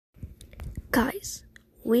Guys,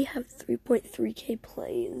 we have 3.3k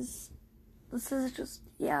plays. This is just,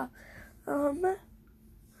 yeah. So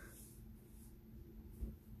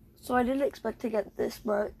I didn't expect to get this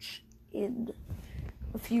much in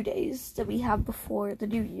a few days that we have before the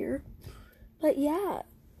new year. But yeah,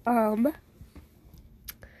 I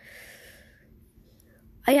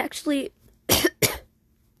actually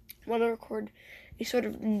want to record a sort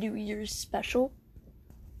of New Year's special,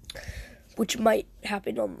 which might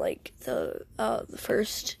happen on like the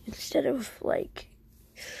first instead of like.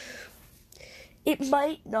 It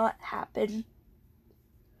might not happen.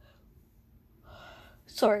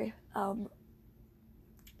 Sorry.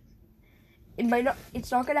 It might not.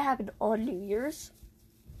 It's not gonna happen on New Year's.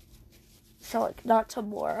 So like not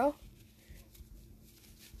tomorrow.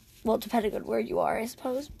 Well, depending on where you are, I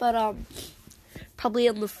suppose. But probably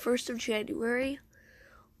on the 1st of January,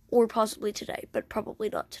 or possibly today, but probably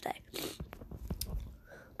not today.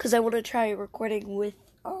 Because I want to try recording with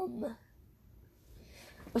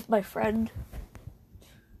my friend.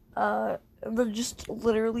 And then just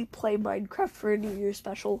literally play Minecraft for a New Year's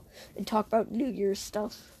special and talk about New Year's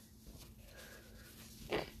stuff.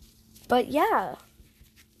 But yeah,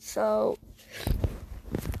 so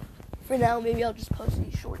for now, maybe I'll just post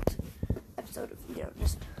a short episode of,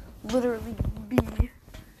 just literally me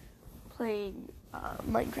playing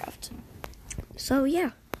Minecraft. So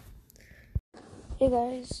yeah. Hey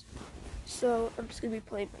guys, so I'm just gonna be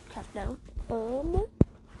playing Minecraft now.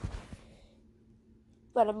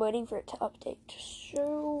 But I'm waiting for it to update.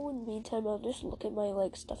 So in the meantime, I'll just look at my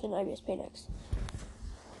stuff in IBS Paint X.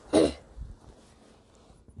 Okay.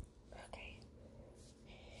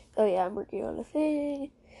 Oh yeah, I'm working on a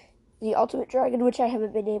thing. The Ultimate Dragon, which I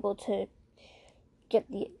haven't been able to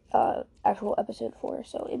get the actual episode for,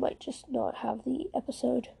 so it might just not have the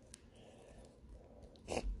episode.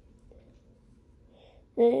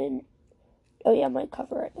 Then, oh yeah, my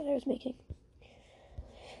cover art that I was making.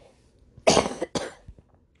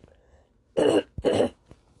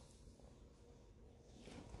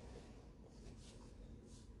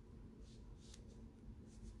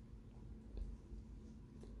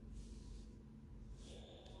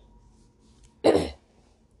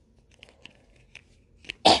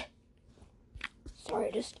 Sorry,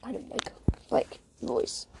 I just kind of like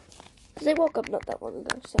voice. Because I woke up not that long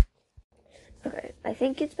ago, so. Okay, I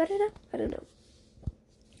think it's better now. I don't know.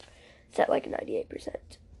 It's at 98%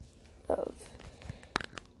 of.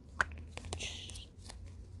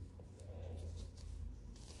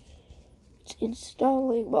 It's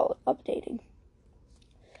installing, updating.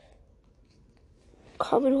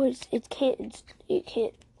 Common Voice, it can't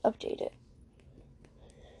update it.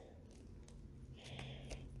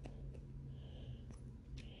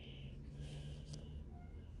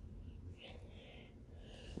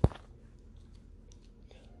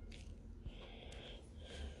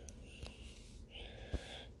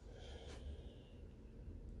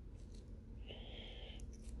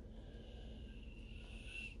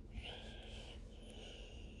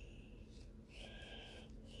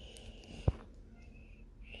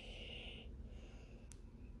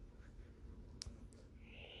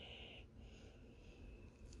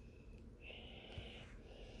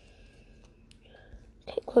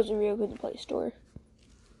 Okay, close and reopen the Play Store.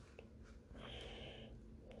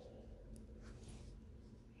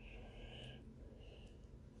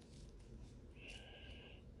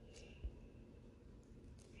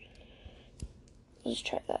 Let's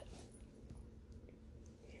try that.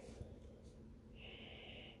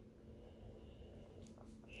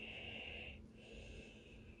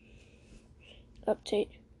 Update.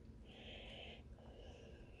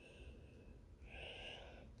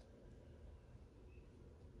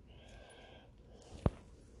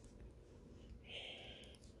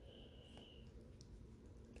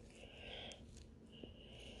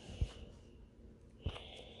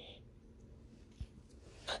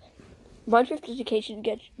 Minecraft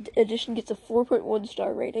Edition gets a 4.1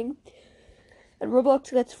 star rating, and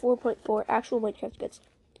Roblox gets 4.4. Actual Minecraft gets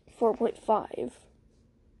 4.5.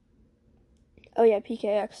 Oh yeah,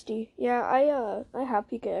 PKXD. Yeah, I have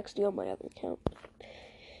PKXD on my other account.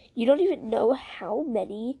 You don't even know how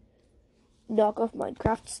many knockoff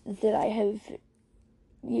Minecrafts that I have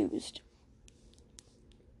used.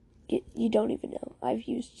 You don't even know. I've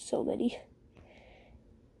used so many.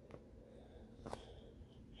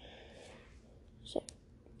 So,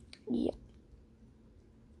 yeah.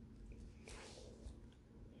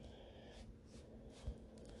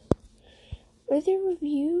 Are there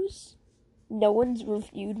reviews? No one's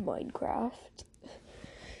reviewed Minecraft.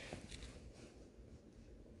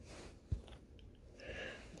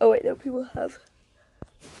 Oh wait, no, people have.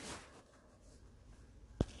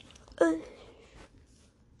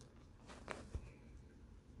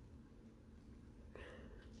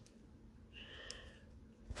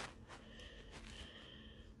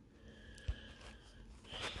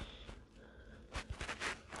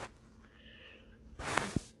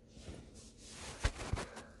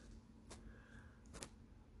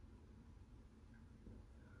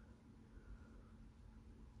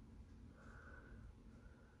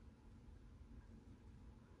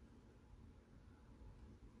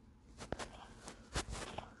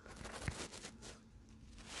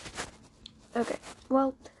 Okay,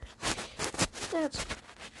 well, that's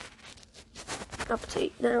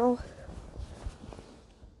update now.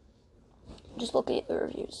 Just looking at the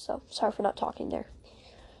reviews, so sorry for not talking there.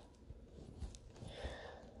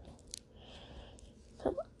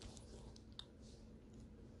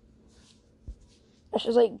 I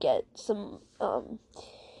should like get some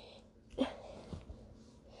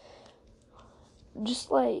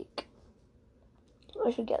just like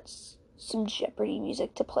I should get some Jeopardy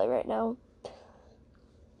music to play right now.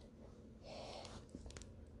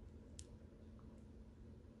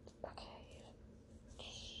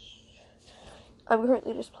 I'm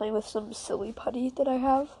currently just playing with some silly putty that I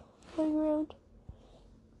have playing around.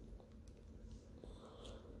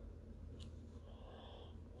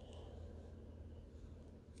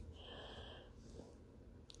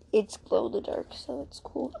 It's glow in the dark, so it's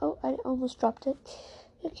cool. Oh, I almost dropped it.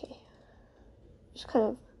 Okay. Just kind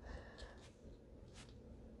of...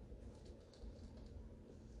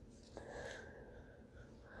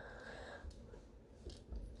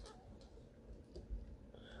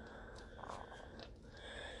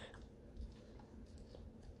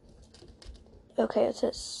 Okay, it's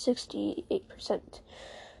at 68%.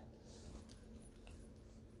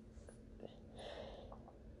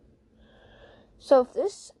 So if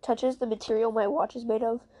this touches the material my watch is made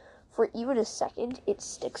of for even a second, it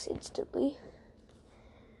sticks instantly.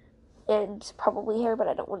 And probably hair, but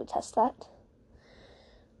I don't want to test that.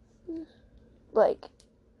 Like,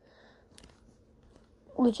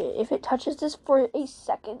 legit, if it touches this for a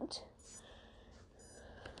second...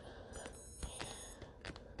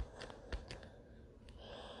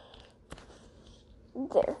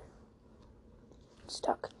 There.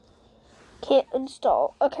 Stuck. Can't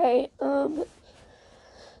install. Okay,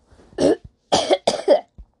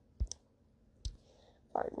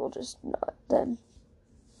 Fine, we'll just not then.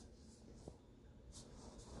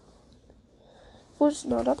 We'll just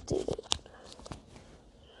not update it.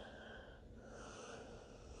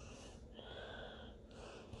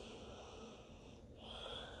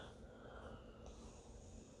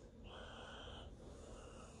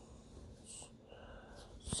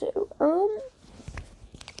 So,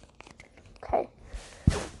 okay.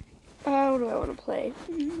 How do I want to play?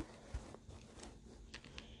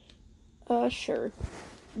 Sure.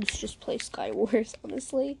 Let's just play Skywars,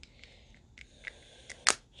 honestly.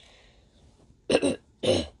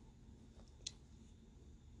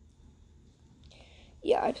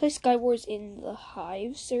 Yeah, I play Skywars in the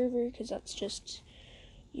Hive server, because that's just,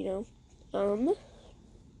 you know,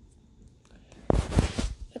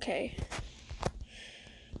 okay.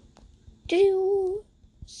 Do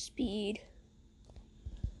speed.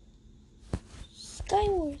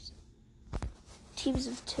 Skywars. Teams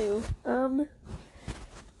of 2.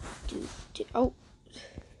 Oh.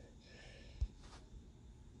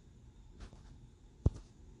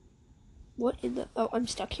 What in the... Oh, I'm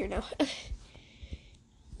stuck here now.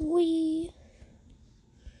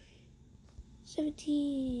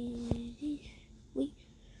 17...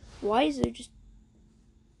 Why is there just...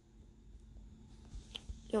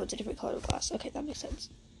 No, it's a different color of glass. Okay, that makes sense.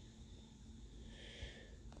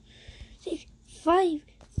 6, 5,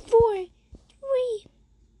 4, 3,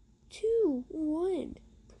 2, 1.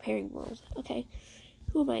 Preparing world. Okay.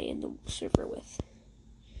 Who am I in the server with?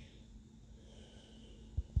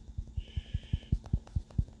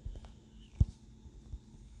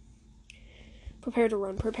 Prepare to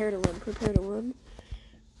run, prepare to run, prepare to run.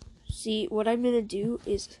 See, what I'm gonna do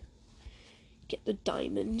is get the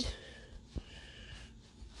diamond.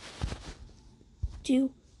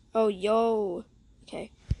 Oh, yo.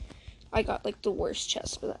 Okay. I got, like, the worst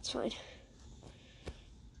chest, but that's fine.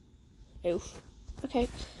 Oof. Okay.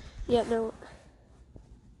 Yeah, no.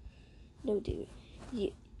 No, dude.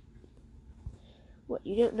 Yeah. What,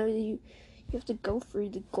 you don't know that you have to go for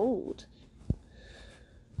the gold.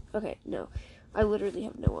 Okay, no. I literally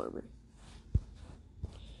have no armor.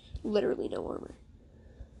 Literally no armor.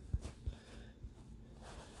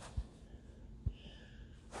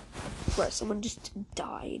 Where someone just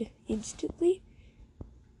died instantly.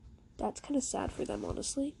 That's kind of sad for them,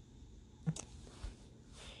 honestly.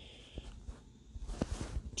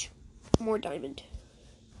 More diamond.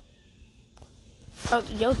 Oh,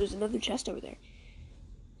 yo, there's another chest over there.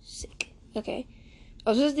 Sick. Okay.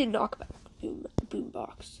 Oh, this is the knockback boom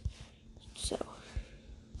box. So.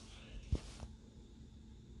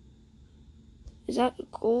 Is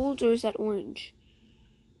that gold or is that orange?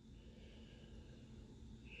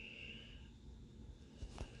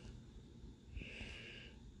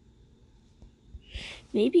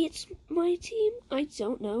 Maybe it's my team? I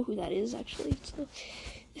don't know who that is, actually. So.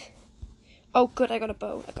 Oh, good, I got a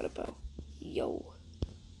bow. Yo.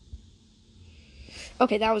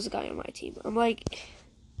 Okay, that was the guy on my team. I'm like,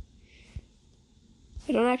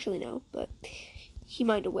 I don't actually know, but he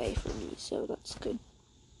mined away from me, so that's good.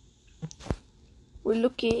 We're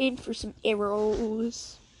looking for some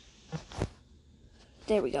arrows.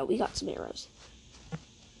 There we go. We got some arrows.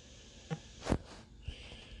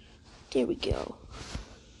 There we go.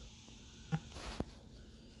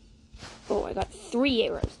 Oh, I got 3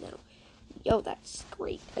 arrows now. Yo, that's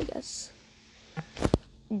great, I guess.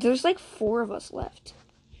 There's like 4 of us left.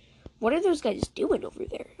 What are those guys doing over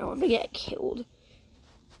there? Oh, I'm gonna get killed.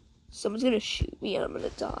 Someone's gonna shoot me and I'm gonna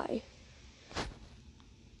die.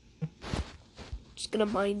 Just gonna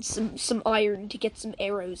mine some iron to get some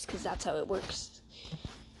arrows, because that's how it works.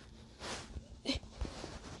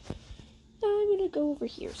 I'm gonna go over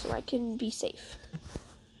here so I can be safe.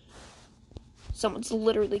 Someone's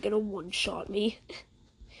literally gonna one-shot me.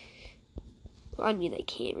 Well, I mean, I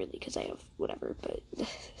can't really because I have whatever, but...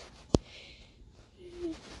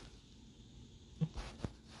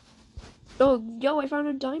 Oh, yo, I found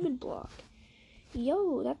a diamond block.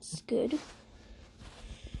 Yo, that's good.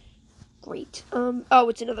 Great. Oh,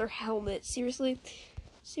 it's another helmet. Seriously?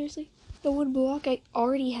 Seriously? The one block I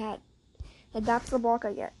already had. And that's the block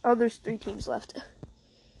I get. Oh, there's 3 teams left.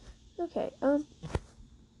 Okay,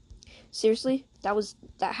 seriously?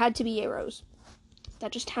 That had to be arrows.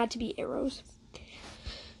 That just had to be arrows.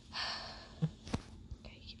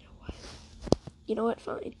 Okay, you know what? You know what?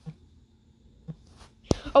 Fine.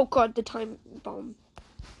 Oh god, the time bomb.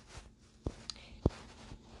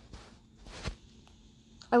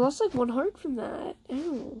 I lost like 1 heart from that.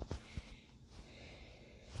 Ew.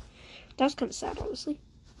 That was kind of sad, honestly.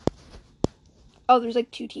 Oh, there's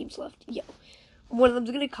like 2 teams left. Yo. One of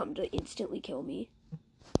them's gonna come to instantly kill me.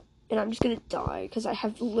 And I'm just gonna die, because I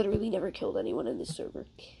have literally never killed anyone in this server.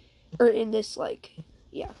 Or in this, like,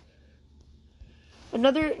 yeah.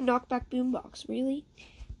 Another knockback boombox, really?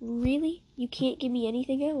 Really? You can't give me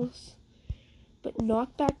anything else. But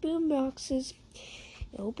knockback boomboxes.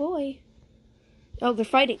 Oh boy. Oh, they're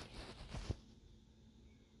fighting.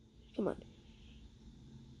 Come on.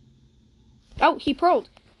 Oh, he pearled.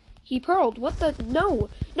 He pearled. What the? No.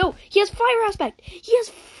 No, he has fire aspect. He has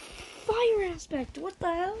fire aspect. What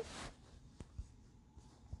the hell?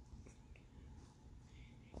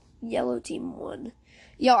 Yellow team won.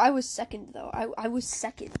 Yo, I was second, though. I was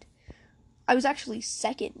second. I was actually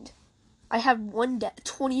second. I have 1 death,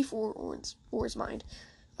 24 ores mined.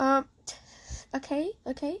 Okay.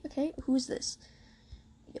 Who is this?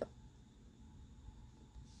 Yo.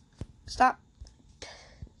 Stop.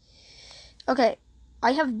 Okay.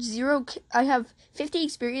 I have 50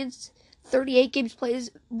 experience, 38 games played,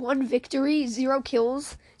 1 victory, 0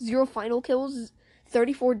 kills, 0 final kills,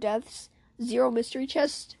 34 deaths, 0 mystery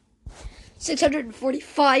chests,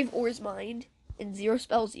 645 ores mined, and 0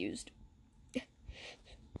 spells used.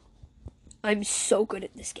 I'm so good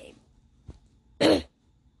at this game.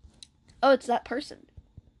 Oh, it's that person.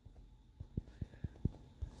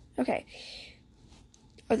 Okay.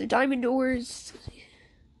 Are there diamond ores?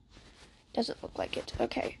 Doesn't look like it.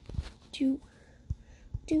 Okay. Do.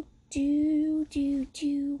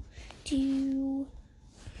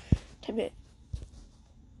 Time to...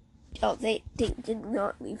 Oh, they did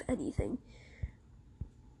not leave anything.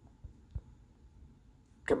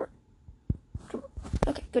 Come on.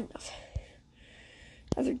 Okay, good enough.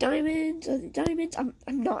 Other diamonds. I'm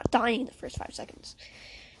not dying in the first 5 seconds.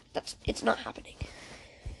 It's not happening.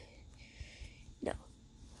 No,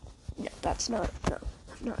 that's not, no,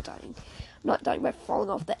 I'm not dying. I'm not dying by falling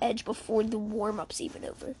off the edge before the warm-up's even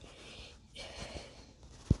over.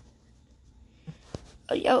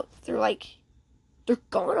 Oh, yo, they're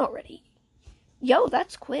gone already. Yo,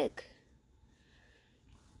 that's quick.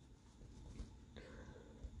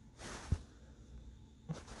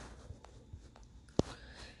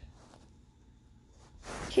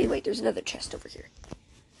 Okay, wait, there's another chest over here.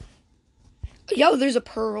 Yo, there's a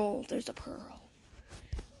pearl.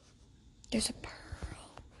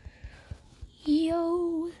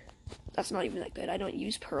 Yo. That's not even that good. I don't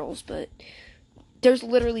use pearls, but there's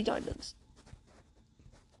literally diamonds.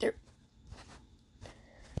 There.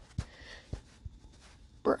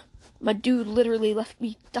 Bruh. My dude literally left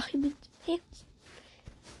me diamond hands.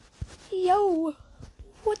 Yo.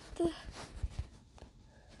 What the...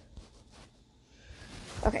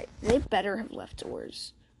 Okay, they better have left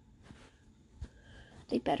ores.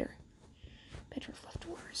 They better have left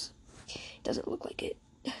ores. Doesn't look like it.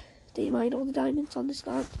 They mined all the diamonds on this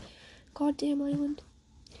goddamn island.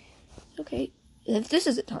 Okay, if this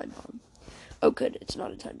is a time bomb. Oh, good, it's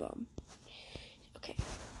not a time bomb. Okay,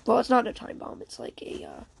 well, it's not a time bomb. It's like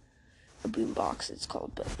a boom box. It's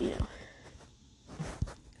called, but you know.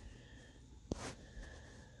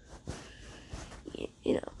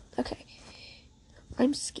 You know, okay.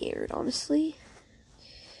 I'm scared, honestly.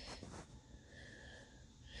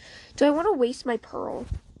 Do I want to waste my pearl?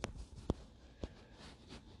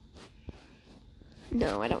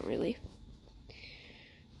 No, I don't really.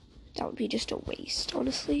 That would be just a waste,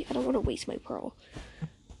 honestly. I don't want to waste my pearl.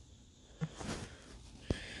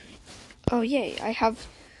 Oh, yay. I have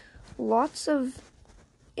lots of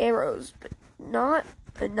arrows, but not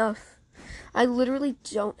enough. I literally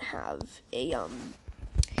don't have a,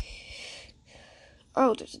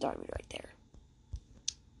 Oh, there's a diamond right there.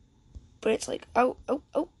 But it's like, oh,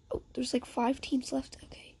 there's like 5 teams left.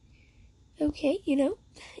 Okay, you know.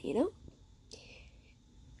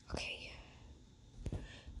 Okay.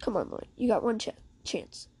 Come on, Lauren. You got one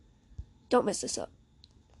chance. Don't mess this up.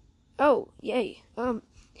 Oh, yay.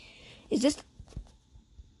 Is this...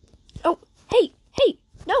 Oh, hey!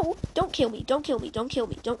 No! Don't kill me. Don't. I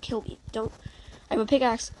have a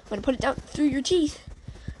pickaxe. I'm gonna put it down through your teeth.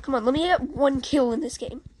 Come on, let me get 1 kill in this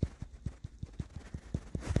game.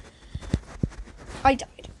 I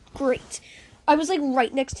died. Great. I was, like,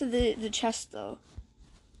 right next to the chest, though.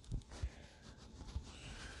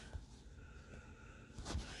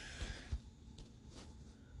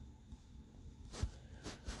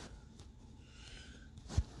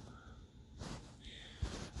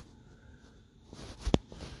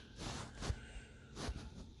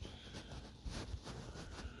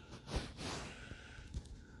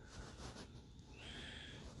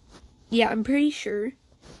 Yeah, I'm pretty sure.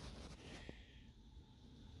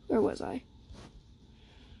 Where was I?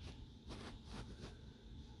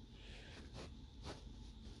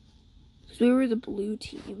 Because we were the blue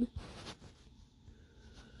team.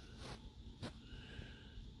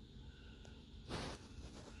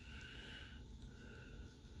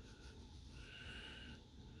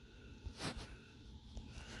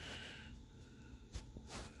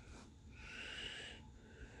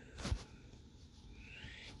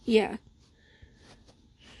 Yeah.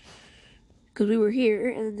 Because we were here,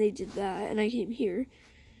 and then they did that, and I came here.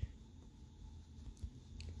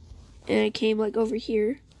 And I came, like, over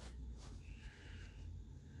here.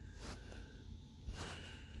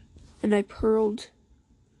 And I pearled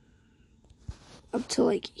up to,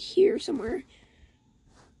 like, here somewhere.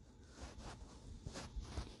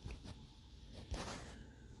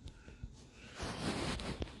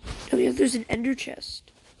 Oh, yeah, there's an ender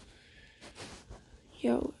chest.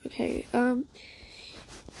 Yo, okay,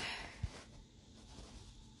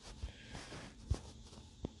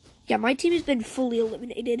 yeah, my team has been fully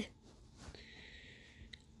eliminated.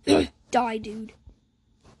 Die, dude.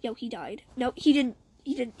 Yo, he died. No, he didn't.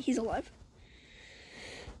 He's alive.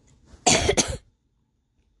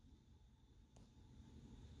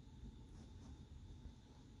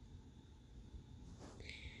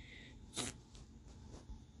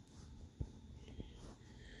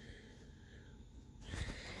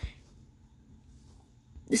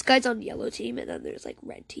 This guy's on yellow team, and then there's, like,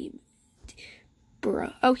 red team.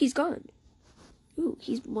 Bruh. Oh, he's gone. Ooh,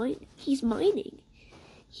 he's mining.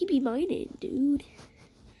 He be mining, dude.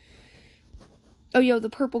 Oh, yo, the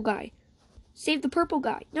purple guy. Save the purple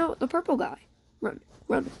guy. No, the purple guy. Run.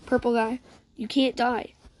 Purple guy. You can't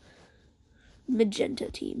die. Magenta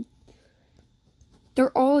team.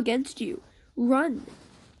 They're all against you. Run.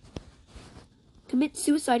 Commit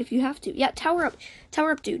suicide if you have to. Yeah, tower up.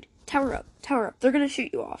 Tower up, dude. Tower up. They're gonna shoot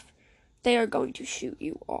you off. They are going to shoot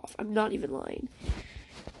you off. I'm not even lying.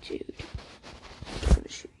 Dude. They're gonna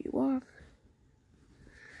shoot you off.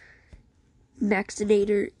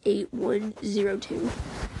 Maxinator 8102.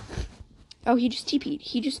 Oh, he just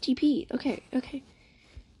TP'd. Okay.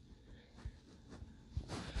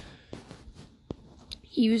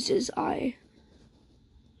 He used his eye.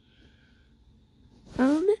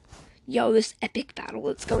 Yo, this epic battle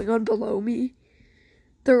that's going on below me.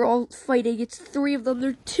 They're all fighting. It's 3 of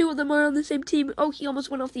them. 2 of them are on the same team. Oh, he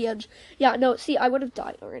almost went off the edge. Yeah, no, see, I would have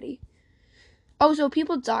died already. Oh, so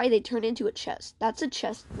people die, they turn into a chest. That's a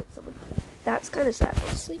chest that someone... That's kind of sad,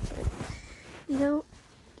 honestly, but, you know.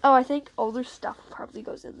 Oh, I think all their stuff probably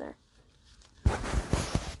goes in there.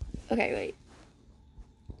 Okay, wait.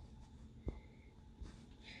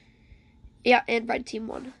 Yeah, and red team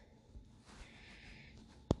won.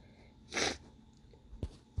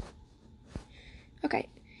 Okay.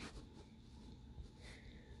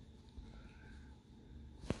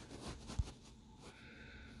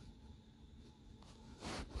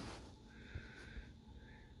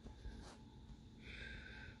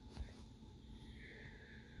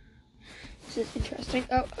 This is interesting.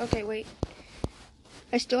 Oh, okay, wait.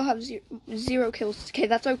 I still have 0 kills. Okay,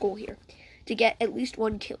 that's our goal here. To get at least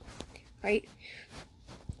 1 kill. Right?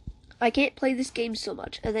 I can't play this game so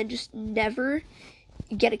much and then just never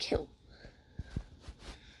get a kill.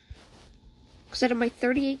 Because out of my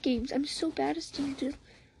 38 games, I'm so bad as to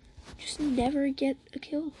just never get a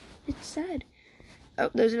kill. It's sad. Oh,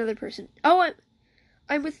 there's another person. Oh,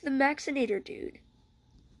 I'm with the Maxinator dude.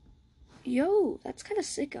 Yo, that's kind of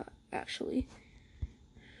sick, actually.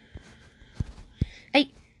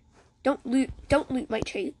 Hey, don't loot my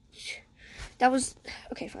change. That was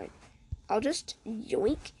okay. Fine. I'll just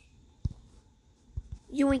yoink,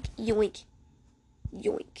 yoink, yoink,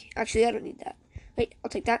 yoink. Actually, I don't need that. Wait, I'll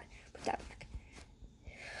take that. Put that back.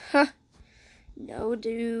 Huh? No,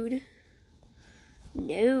 dude.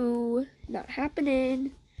 No, not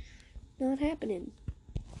happening. Not happening.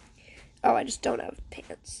 Oh, I just don't have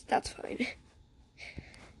pants. That's fine.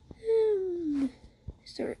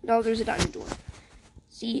 No, there's a diamond door.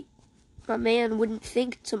 See, my man wouldn't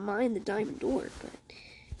think to mine the diamond door, but,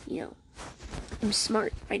 you know, I'm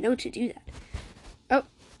smart. I know to do that. Oh.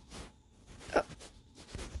 Oh.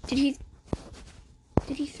 Did he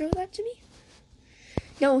throw that to me?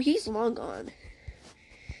 No, he's long gone.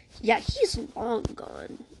 Yeah, he's long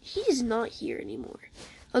gone. He's not here anymore.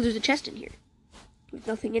 Oh, there's a chest in here with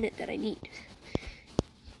nothing in it that I need.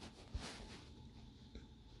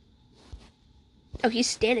 Oh, he's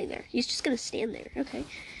standing there. He's just gonna stand there. Okay.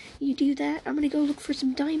 You do that. I'm gonna go look for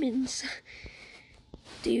some diamonds.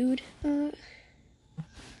 Dude.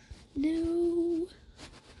 No.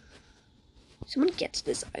 Someone gets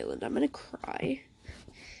this island. I'm gonna cry.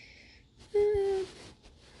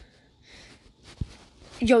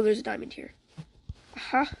 Yo, there's a diamond here.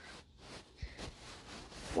 Huh?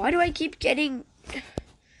 Why do I keep getting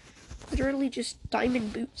literally just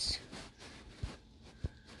diamond boots?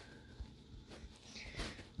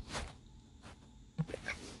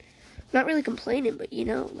 Not really complaining, but you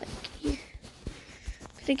know, like, yeah.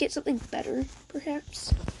 Could I get something better,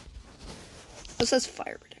 perhaps? This says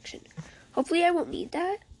fire protection. Hopefully I won't need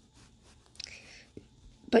that.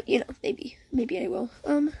 But, you know, maybe I will.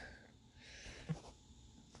 I'm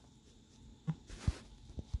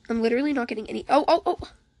literally not getting any. Oh.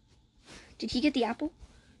 Did he get the apple?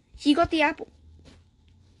 He got the apple.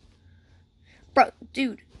 Bro,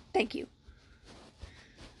 dude, thank you.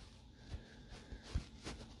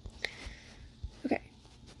 Okay.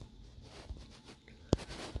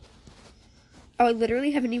 Oh, I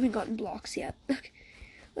literally haven't even gotten blocks yet. Okay,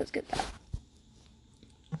 let's get that.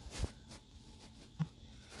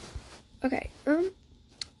 Okay,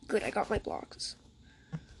 good, I got my blocks.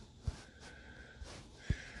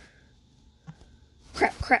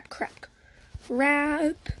 Crap.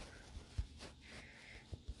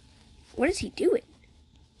 What is he doing?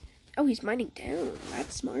 Oh, he's mining down.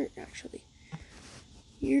 That's smart, actually.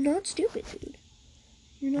 You're not stupid, dude.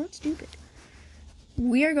 You're not stupid.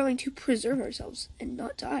 We are going to preserve ourselves and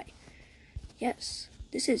not die. Yes,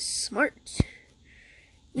 this is smart.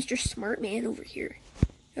 Mr. Smart Man over here.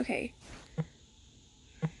 Okay.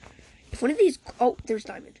 If one of these... Oh, there's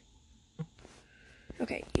diamond.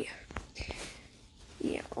 Okay, yeah.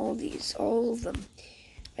 Yeah, all of them.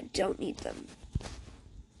 I don't need them.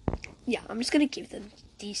 Yeah, I'm just gonna give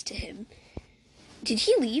these to him. Did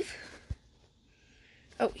he leave?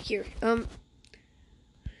 Oh, here.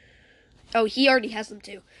 Oh, he already has them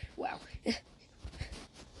too. Wow.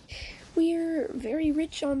 We're very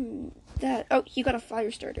rich on that. Oh, he got a fire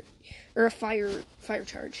starter. Or a fire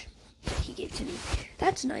charge that he gave to me.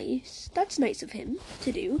 That's nice. That's nice of him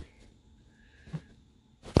to do.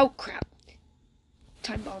 Oh, crap.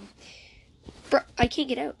 Time bomb. Bro, I can't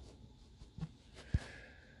get out.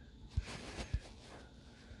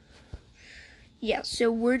 Yeah,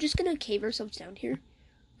 so we're just gonna cave ourselves down here.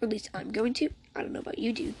 Or at least I'm going to. I don't know about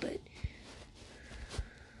you, dude, but...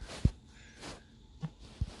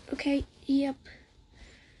 Okay, yep.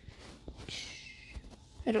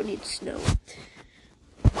 I don't need snow.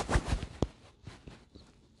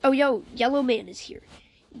 Oh, yo, Yellow Man is here.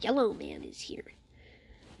 Yellow Man is here.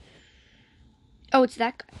 Oh, it's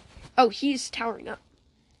that guy. Oh, he's towering up.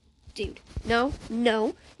 Dude, no.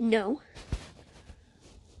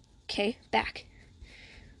 Okay, back.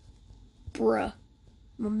 Bruh.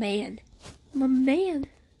 My man.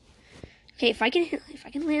 Okay, if I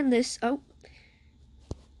can land this. Oh.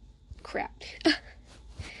 Crap.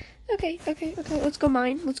 Okay. Let's go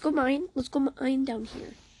mine down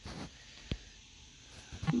here.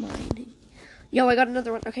 Mining. Yo, I got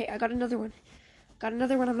another one. Okay, I got another one. I'm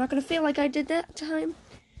not gonna fail like I did that time.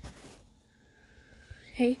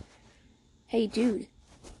 Hey, dude.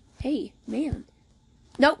 Hey, man.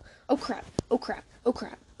 No. Oh crap.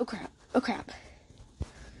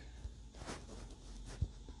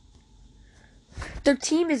 Their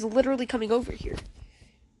team is literally coming over here.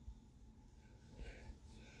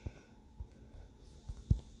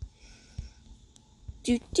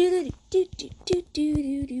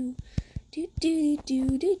 do do do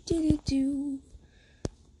do do do do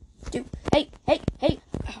do. Hey, hey, hey!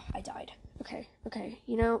 Oh, I died. Okay.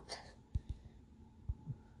 You know,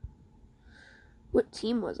 what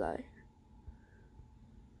team was I?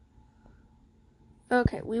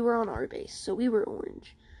 Okay, we were on our base, so we were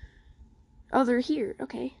orange. Oh, they're here.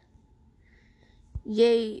 Okay.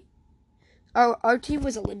 Yay. Our team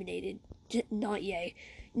was eliminated. Not yay.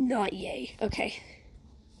 Not yay. Okay.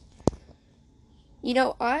 You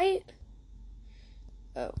know, Oh.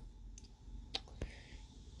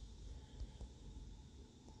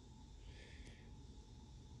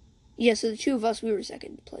 Yeah, so the two of us, we were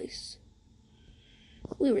second place.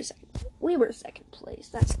 We were second place.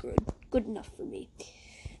 That's good. Good enough for me.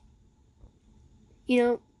 You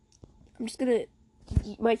know, I'm just gonna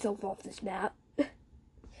eat myself off this map.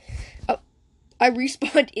 Oh, I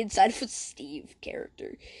respawned inside of a Steve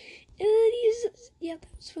character. Yeah, that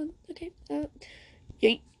was fun. Okay.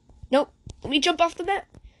 Yay. Nope. Let me jump off the map.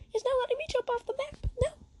 It's not letting me jump off the map. No.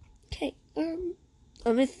 Okay.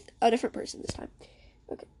 I'm with a different person this time.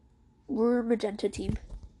 Okay. We're magenta team.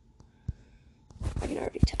 I can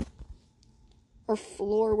already tell. Our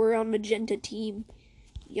floor, we're on magenta team.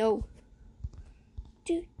 Yo.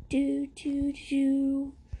 Do.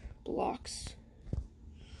 Blocks.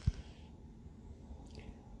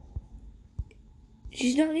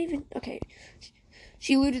 She's not even... Okay.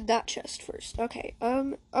 She looted that chest first. Okay.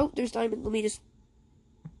 Oh, there's diamond. Let me just...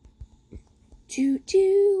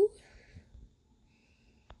 Do.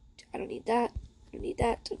 I don't need that. Don't need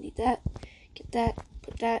that. Get that.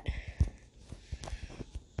 Put that.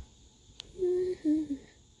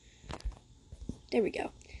 There we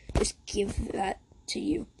go. Just give that to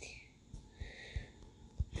you.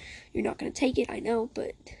 You're not going to take it, I know,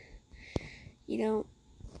 but, you know,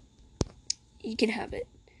 you can have it.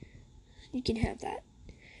 You can have that.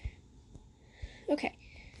 Okay.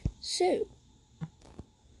 So.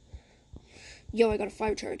 Yo, I got a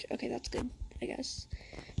fire charge. Okay, that's good, I guess.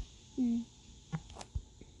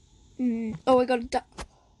 Oh, I got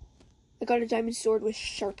a diamond sword with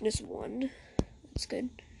sharpness 1. That's good.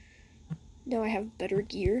 Now I have better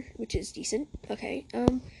gear, which is decent. Okay,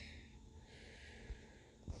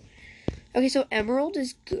 okay, so emerald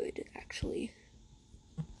is good, actually.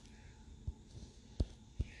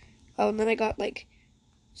 Oh, and then I got, like,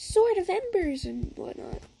 sword of embers and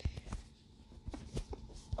whatnot.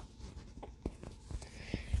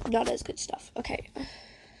 Not as good stuff. Okay.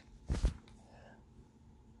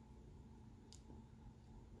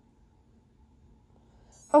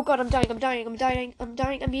 Oh god, I'm dying. I'm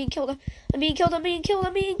being killed.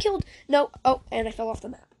 No. Oh, and I fell off the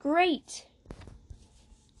map. Great.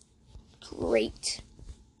 Okay,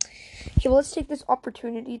 well, let's take this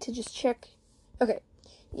opportunity to just check. Okay.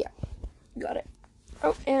 Yeah. Got it.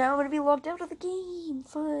 Oh, and now I'm going to be logged out of the game.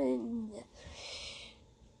 Fun.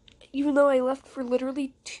 Even though I left for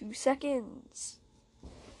literally 2 seconds.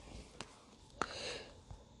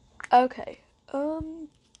 Okay. I'm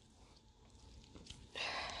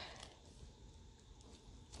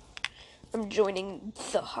joining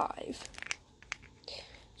the hive.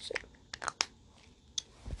 So.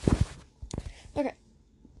 Okay.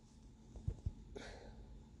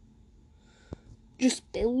 Just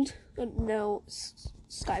build. No,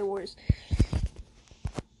 Sky Wars.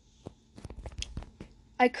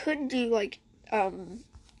 I could do, like,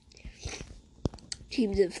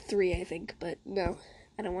 teams of 3, I think, but no,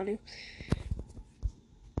 I don't want to.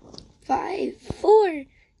 5, 4,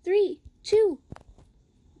 3, 2,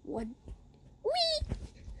 1. Whee!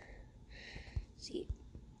 See,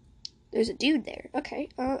 there's a dude there. Okay,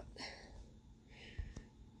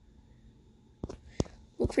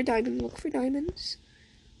 look for diamonds.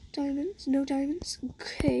 Diamonds, no diamonds.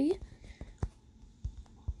 Okay.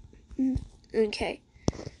 Okay.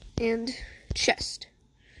 And chest.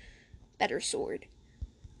 Better sword.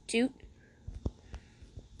 Dude.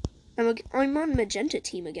 I'm on magenta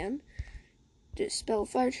team again. Dispel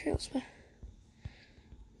fire trails.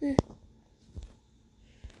 Those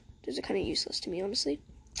are kind of useless to me, honestly.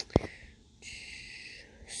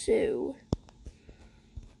 So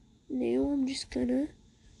now I'm just gonna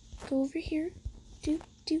go over here. Do.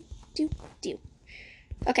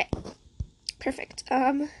 Okay. Perfect.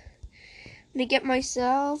 I'm gonna get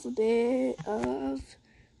myself a bit of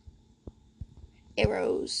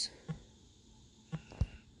arrows.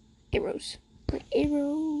 Arrows.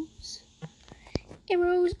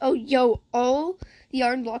 Oh, yo, all the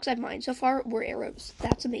iron blocks I've mined so far were arrows.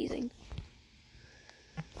 That's amazing.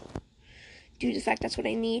 Due to the fact that's what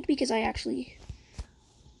I need, because I actually...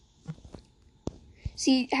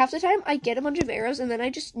 See, half the time I get a bunch of arrows, and then I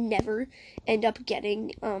just never end up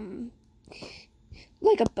getting,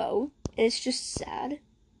 like a bow, and it's just sad.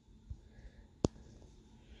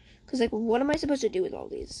 Because, like, what am I supposed to do with all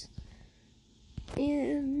these?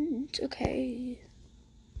 And, okay.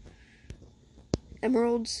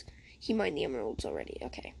 Emeralds. He mined the emeralds already.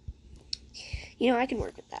 Okay. You know, I can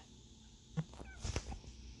work with that.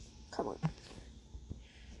 Come on.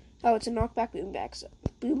 Oh, it's a knockback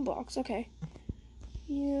boombox. Okay.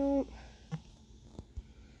 You know,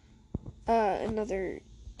 another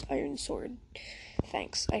iron sword.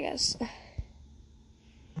 Thanks, I guess.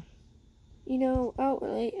 You know, oh,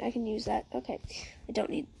 really? I can use that. Okay. I don't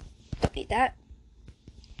need that.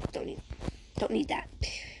 Don't need that.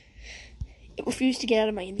 It refused to get out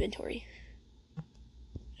of my inventory.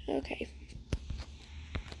 Okay.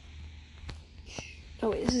 Oh,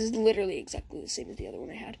 wait, this is literally exactly the same as the other one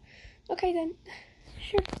I had. Okay, then.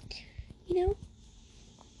 Sure. You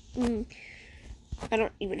know? I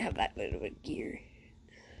don't even have that good of a gear.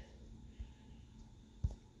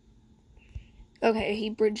 Okay, he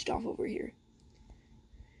bridged off over here.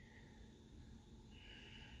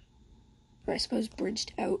 Or I suppose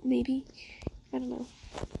bridged out, maybe? I don't know.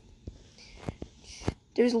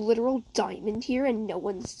 There's a literal diamond here, and no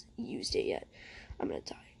one's used it yet. I'm gonna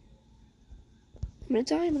die. I'm gonna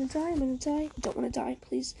die. I don't want to die,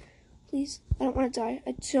 please. Please. I don't want to die.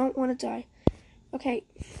 I don't want to die. Okay.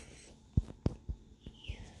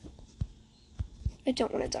 I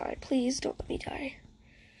don't want to die. Please don't let me die.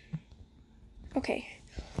 Okay.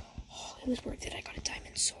 Oh, it was worth it. I got a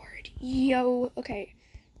diamond sword. Yo. Okay.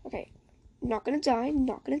 Okay. Not gonna die.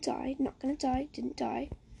 Not gonna die. Not gonna die. Didn't die.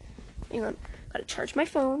 Hang on. Gotta charge my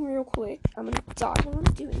phone real quick. I'm gonna die while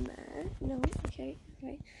I'm doing that. No. Okay.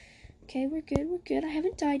 Okay. Okay. We're good. We're good. I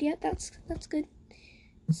haven't died yet. That's good.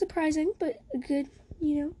 Surprising, but good.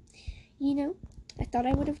 You know. I thought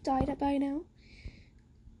I would have died by now.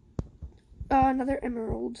 Another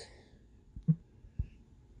emerald.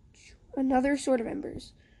 Another sword of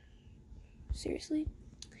embers. Seriously?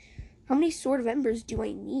 How many sword of embers do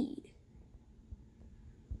I need?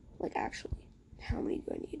 Like, actually, how many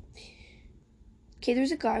do I need? Okay,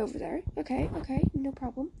 there's a guy over there. Okay, no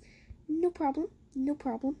problem. No problem.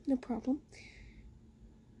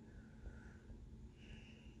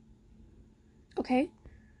 Okay,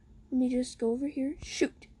 let me just go over here.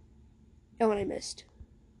 Shoot. Oh, and I missed.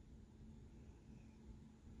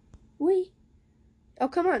 Wait. Oh,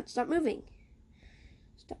 come on, stop moving.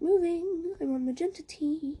 Stop moving. I'm on magenta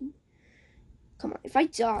team. Come on, if I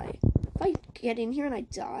die, if I get in here and I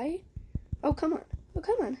die, oh, come on. Oh,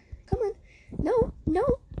 come on. No.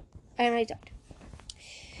 And I died.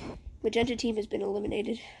 Magenta team has been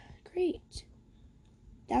eliminated. Great.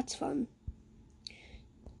 That's fun.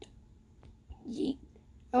 Yeet.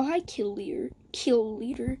 Oh, hi, kill leader.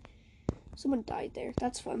 Someone died there.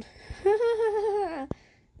 That's fun.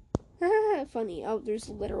 Funny. Oh, there's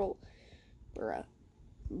literal... Bruh,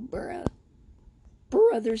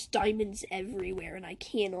 there's diamonds everywhere, and I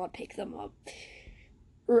cannot pick them up.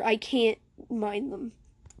 Or I can't mine them.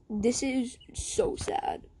 This is so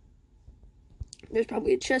sad. There's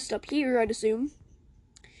probably a chest up here, I'd assume.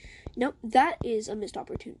 Nope, that is a missed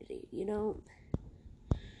opportunity, you know?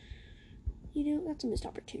 That's a missed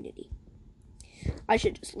opportunity. I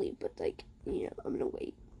should just leave, but, like, I'm gonna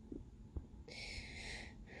wait.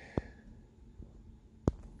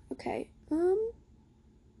 Okay,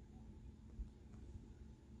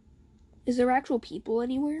 is there actual people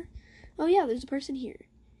anywhere? Oh, yeah, there's a person here.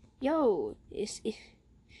 Yo, he's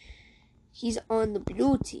on the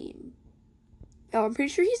blue team. Oh, I'm pretty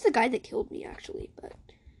sure he's the guy that killed me, actually, but...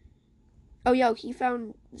 Oh, yo, he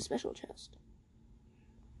found the special chest.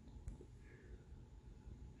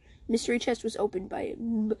 Mystery chest was opened by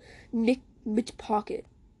Mitch Pocket.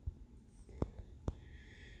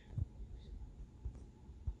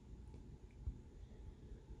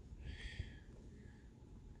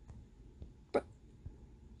 Bruh.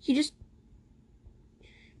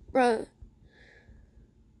 Bruh.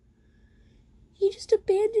 He just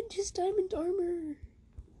abandoned his diamond armor.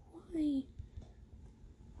 Why?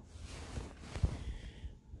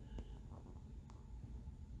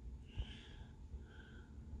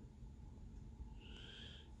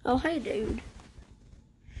 Oh, hi, dude.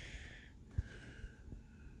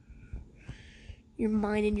 You're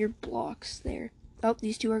mining your blocks there. Oh,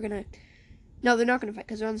 these two are gonna... No, they're not gonna fight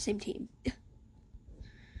because they're on the same team.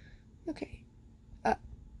 Okay. Are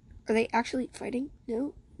they actually fighting?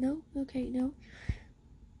 No? Okay, no.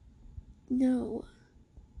 No.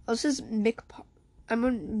 Oh, this is I'm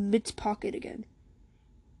on Mitt's Pocket again.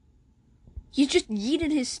 He's just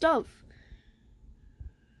yeeted his stuff.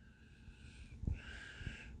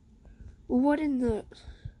 What in the...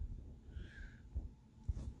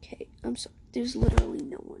 Okay, I'm sorry. There's literally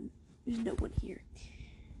no one. There's no one here.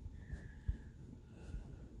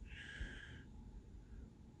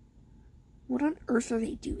 What on earth are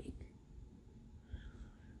they doing?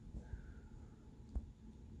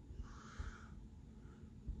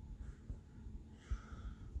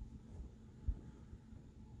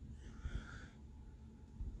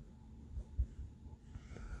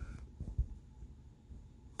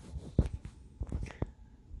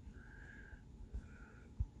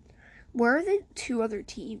 Where are the two other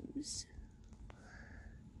teams?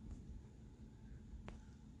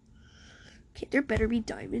 Okay, there better be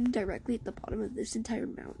diamond directly at the bottom of this entire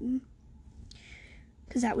mountain.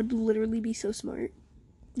 Because that would literally be so smart.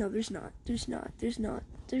 No, there's not. There's not. There's not.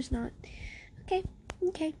 There's not. Okay.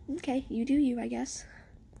 Okay. Okay. You do you, I guess.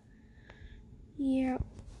 Yeah.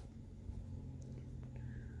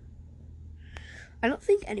 I don't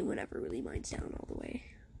think anyone ever really mines down all the way.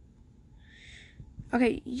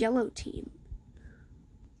 Okay, yellow team.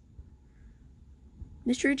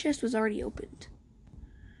 Mystery chest was already opened.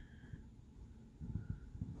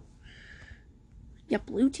 Yeah,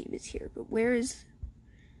 blue team is here, but where is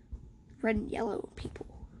red and yellow people?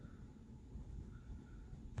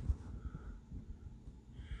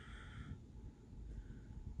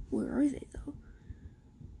 Where are they, though?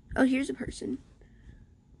 Oh, here's a person.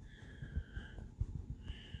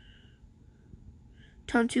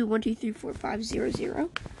 Tontu 1234500.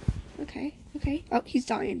 Okay, okay. Oh, he's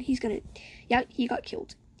dying. He's gonna. Yeah, he got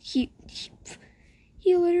killed. He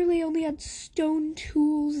literally only had stone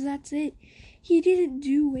tools. That's it. He didn't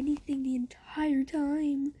do anything the entire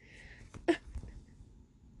time.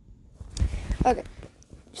 Okay,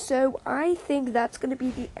 so I think that's gonna be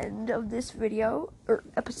the end of this video or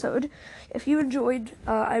episode. If you enjoyed,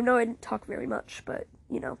 I know I didn't talk very much, but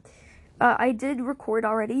you know, I did record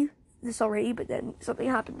this already, but then something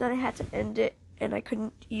happened that I had to end it, and I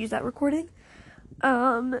couldn't use that recording.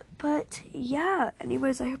 But yeah.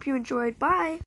 Anyways, I hope you enjoyed. Bye.